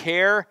daily, the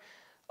care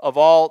of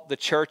all the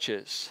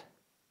churches.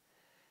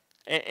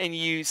 And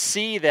you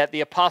see that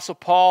the Apostle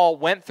Paul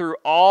went through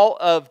all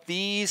of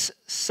these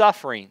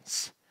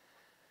sufferings.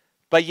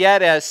 But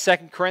yet, as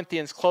 2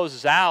 Corinthians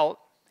closes out,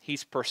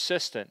 he's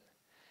persistent.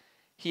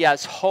 He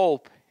has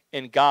hope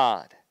in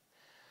God.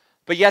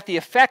 But yet the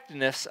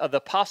effectiveness of the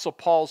Apostle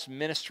Paul's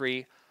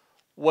ministry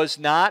was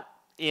not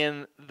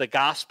in the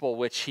gospel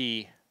which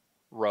he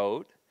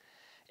wrote.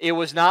 It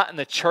was not in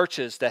the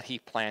churches that he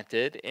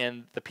planted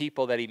and the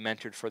people that he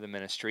mentored for the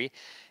ministry.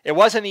 It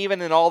wasn't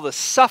even in all the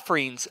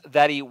sufferings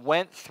that he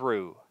went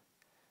through.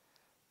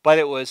 But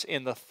it was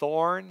in the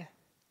thorn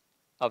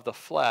of the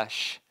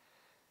flesh,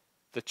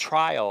 the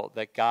trial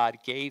that God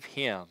gave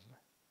him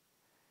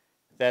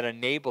that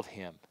enabled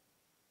him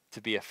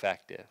to be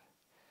effective.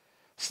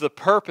 So the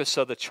purpose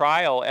of the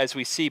trial, as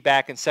we see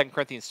back in 2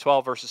 Corinthians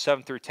 12, verses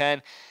 7 through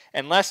 10,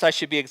 and lest I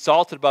should be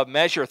exalted above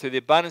measure through the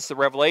abundance of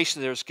the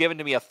revelation, there was given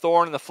to me a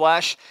thorn in the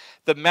flesh,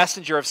 the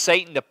messenger of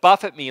Satan to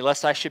buffet me,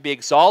 lest I should be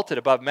exalted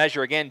above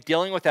measure. Again,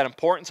 dealing with that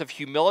importance of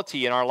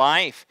humility in our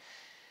life,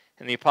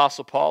 in the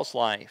Apostle Paul's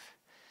life.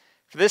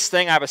 For this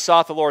thing I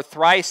besought the Lord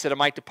thrice that it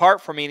might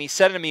depart from me. And he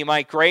said unto me,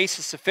 my grace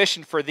is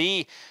sufficient for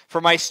thee,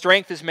 for my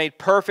strength is made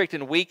perfect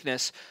in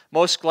weakness.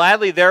 Most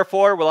gladly,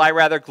 therefore, will I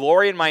rather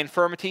glory in my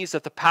infirmities,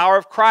 that the power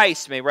of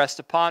Christ may rest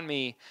upon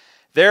me.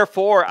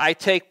 Therefore, I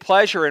take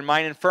pleasure in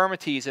mine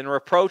infirmities, and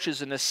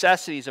reproaches, and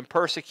necessities, and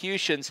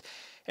persecutions,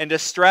 and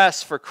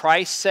distress for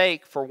Christ's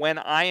sake. For when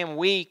I am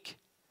weak,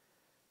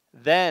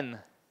 then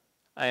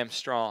I am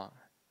strong.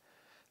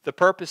 The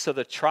purpose of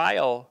the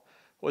trial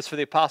was for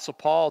the Apostle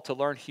Paul to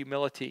learn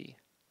humility,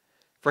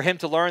 for him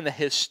to learn that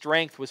his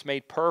strength was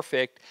made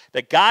perfect,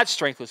 that God's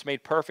strength was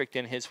made perfect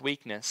in his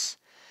weakness.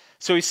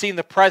 So he's seen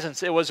the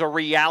presence. It was a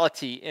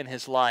reality in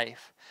his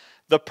life.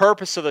 The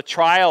purpose of the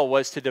trial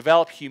was to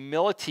develop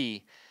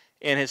humility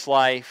in his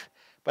life.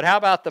 But how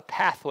about the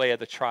pathway of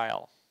the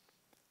trial?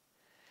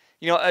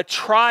 You know, a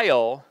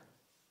trial,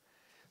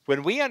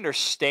 when we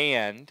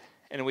understand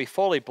and we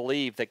fully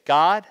believe that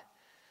God,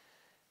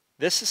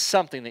 this is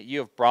something that you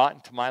have brought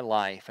into my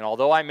life. And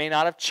although I may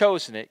not have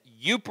chosen it,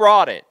 you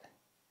brought it.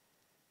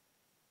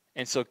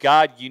 And so,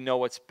 God, you know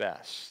what's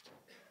best.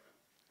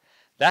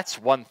 That's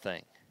one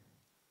thing.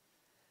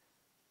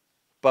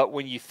 But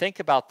when you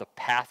think about the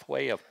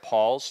pathway of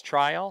Paul's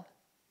trial,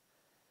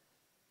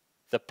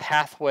 the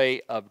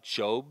pathway of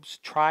Job's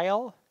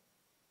trial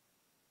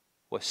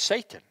was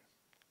Satan.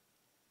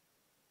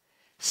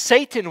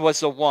 Satan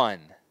was the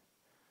one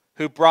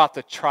who brought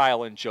the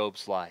trial in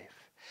Job's life.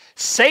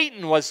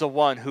 Satan was the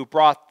one who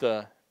brought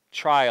the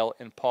trial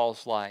in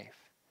Paul's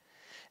life.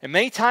 And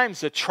many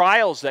times the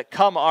trials that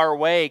come our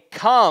way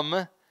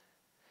come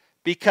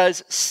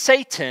because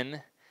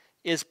Satan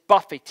is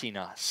buffeting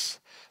us.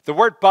 The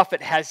word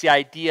buffet has the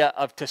idea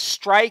of to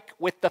strike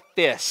with the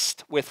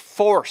fist, with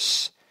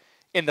force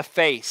in the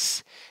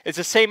face. It's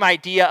the same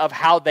idea of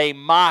how they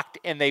mocked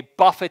and they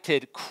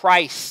buffeted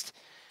Christ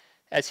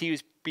as he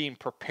was being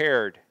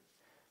prepared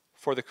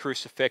for the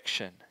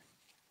crucifixion.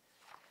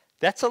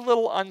 That's a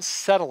little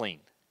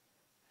unsettling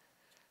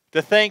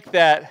to think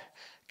that,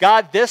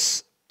 God,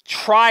 this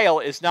trial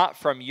is not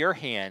from your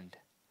hand,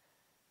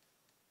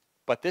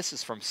 but this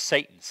is from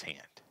Satan's hand.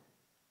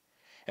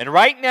 And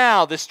right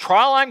now, this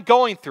trial I'm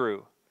going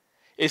through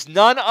is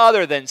none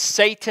other than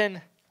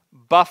Satan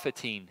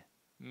buffeting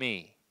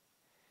me.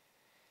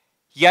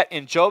 Yet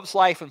in Job's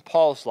life and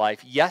Paul's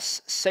life,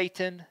 yes,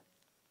 Satan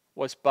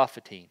was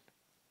buffeting.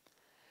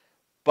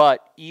 But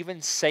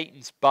even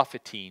Satan's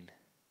buffeting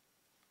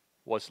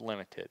was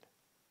limited.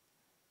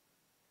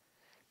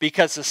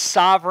 Because the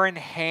sovereign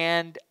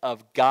hand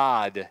of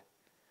God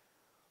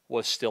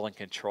was still in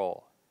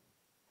control.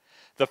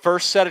 The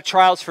first set of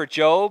trials for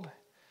Job,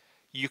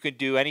 you can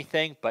do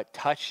anything but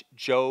touch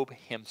Job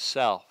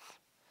himself.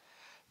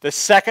 The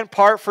second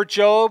part for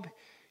Job,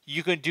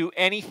 you can do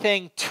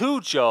anything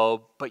to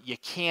Job, but you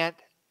can't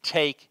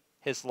take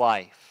his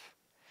life.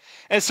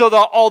 And so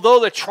although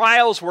the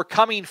trials were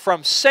coming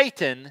from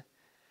Satan,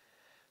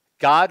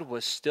 God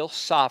was still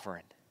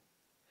sovereign.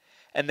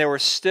 And there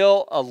was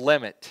still a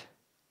limit.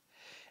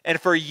 And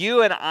for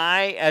you and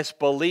I as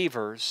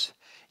believers,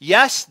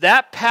 yes,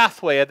 that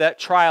pathway of that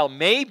trial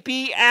may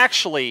be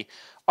actually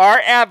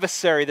our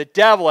adversary, the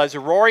devil, as a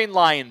roaring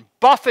lion,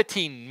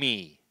 buffeting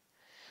me,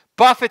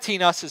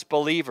 buffeting us as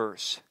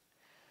believers.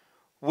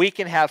 We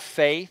can have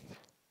faith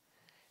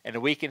and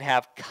we can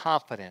have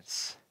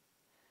confidence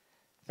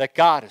that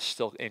God is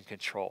still in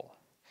control,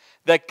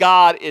 that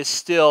God is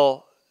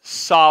still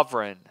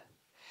sovereign,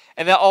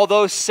 and that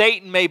although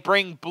Satan may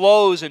bring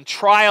blows and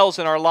trials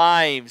in our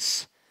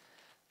lives,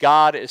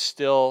 God is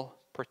still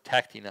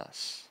protecting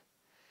us.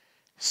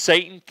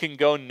 Satan can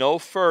go no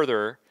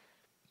further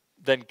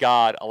than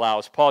God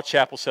allows. Paul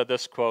Chappell said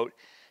this quote,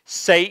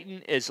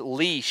 Satan is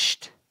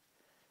leashed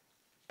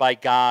by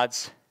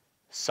God's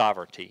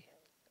sovereignty.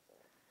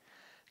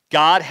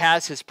 God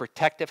has his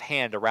protective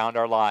hand around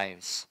our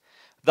lives.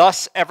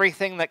 Thus,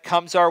 everything that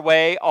comes our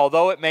way,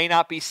 although it may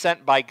not be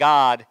sent by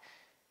God,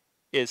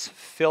 is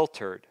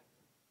filtered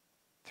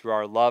through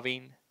our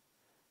loving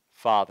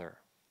Father.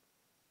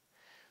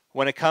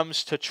 When it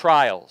comes to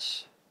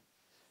trials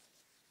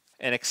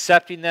and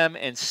accepting them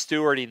and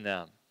stewarding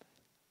them,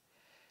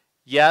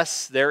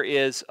 yes, there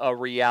is a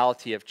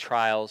reality of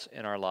trials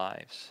in our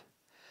lives.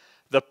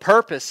 The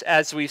purpose,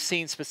 as we've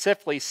seen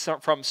specifically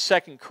from 2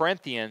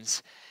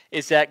 Corinthians,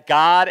 is that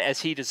God,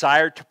 as he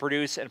desired to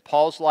produce in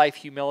Paul's life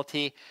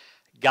humility,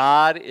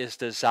 God is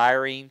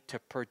desiring to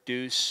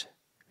produce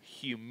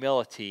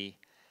humility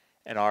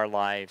in our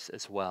lives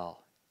as well.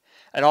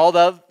 And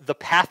although the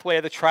pathway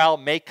of the trial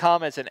may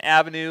come as an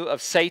avenue of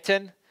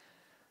Satan,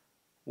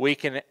 we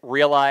can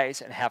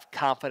realize and have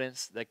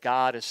confidence that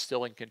God is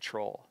still in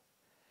control,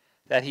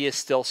 that he is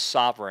still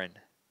sovereign,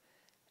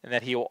 and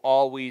that he will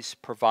always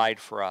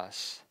provide for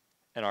us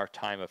in our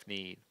time of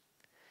need.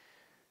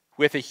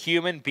 With a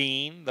human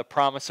being, the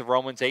promise of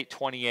Romans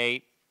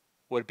 8:28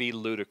 would be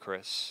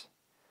ludicrous.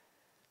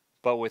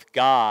 But with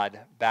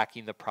God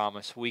backing the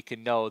promise, we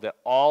can know that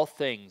all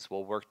things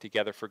will work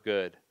together for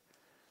good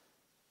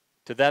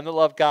to them that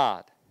love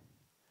God,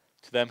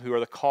 to them who are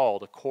the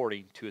called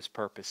according to his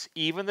purpose.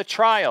 Even the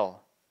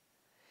trial,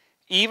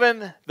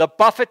 even the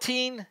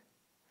buffeting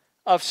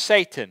of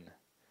Satan,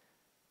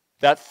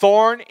 that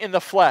thorn in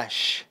the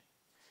flesh,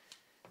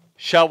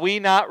 shall we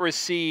not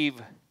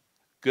receive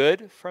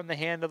good from the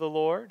hand of the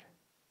Lord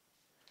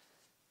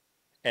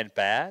and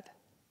bad?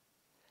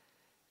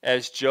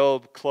 As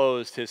Job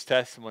closed his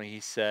testimony, he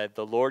said,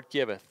 the Lord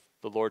giveth,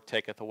 the Lord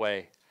taketh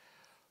away.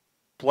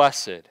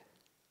 Blessed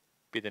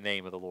be the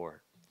name of the Lord.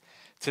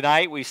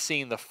 Tonight we've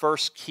seen the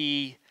first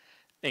key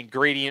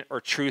ingredient or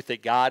truth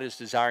that God is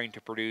desiring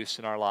to produce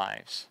in our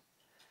lives,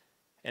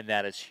 and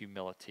that is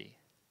humility.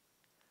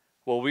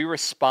 Will we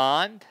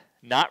respond,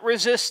 not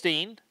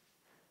resisting,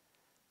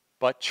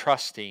 but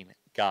trusting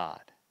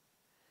God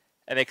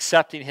and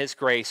accepting his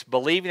grace,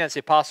 believing as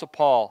the Apostle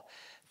Paul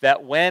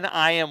that when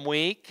I am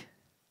weak,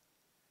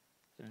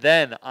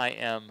 then I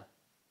am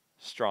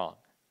strong.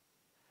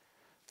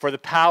 For the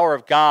power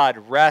of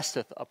God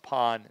resteth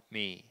upon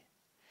me.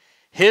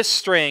 His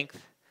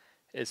strength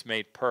is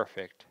made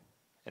perfect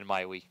in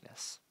my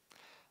weakness.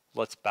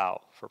 Let's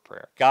bow for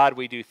prayer. God,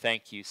 we do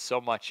thank you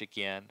so much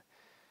again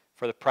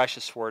for the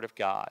precious word of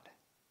God.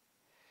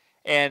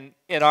 And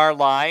in our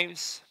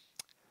lives,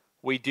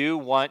 we do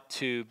want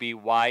to be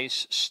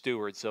wise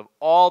stewards of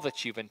all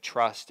that you've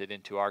entrusted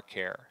into our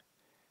care.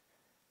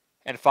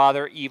 And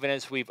Father, even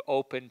as we've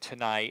opened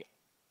tonight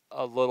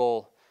a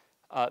little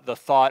the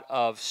thought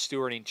of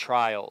stewarding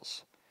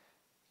trials,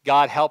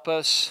 God, help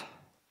us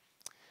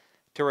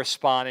to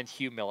respond in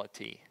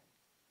humility.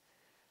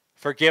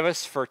 Forgive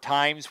us for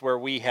times where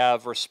we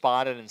have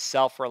responded in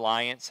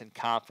self-reliance and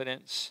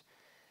confidence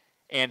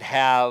and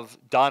have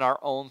done our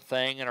own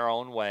thing in our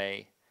own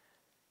way.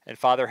 And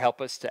Father,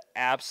 help us to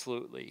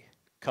absolutely,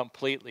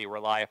 completely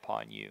rely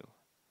upon you,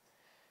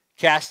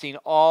 casting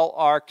all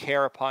our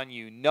care upon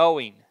you,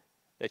 knowing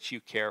that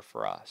you care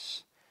for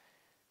us.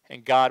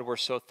 And God, we're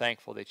so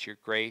thankful that your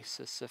grace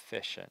is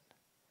sufficient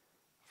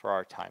for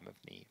our time of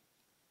need.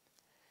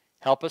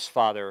 Help us,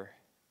 Father,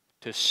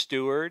 to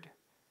steward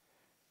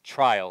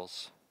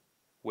trials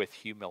with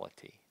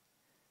humility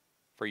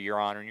for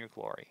your honor and your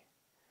glory.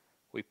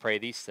 We pray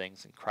these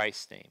things in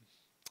Christ's name.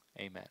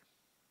 Amen.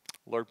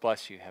 Lord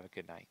bless you. Have a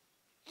good night.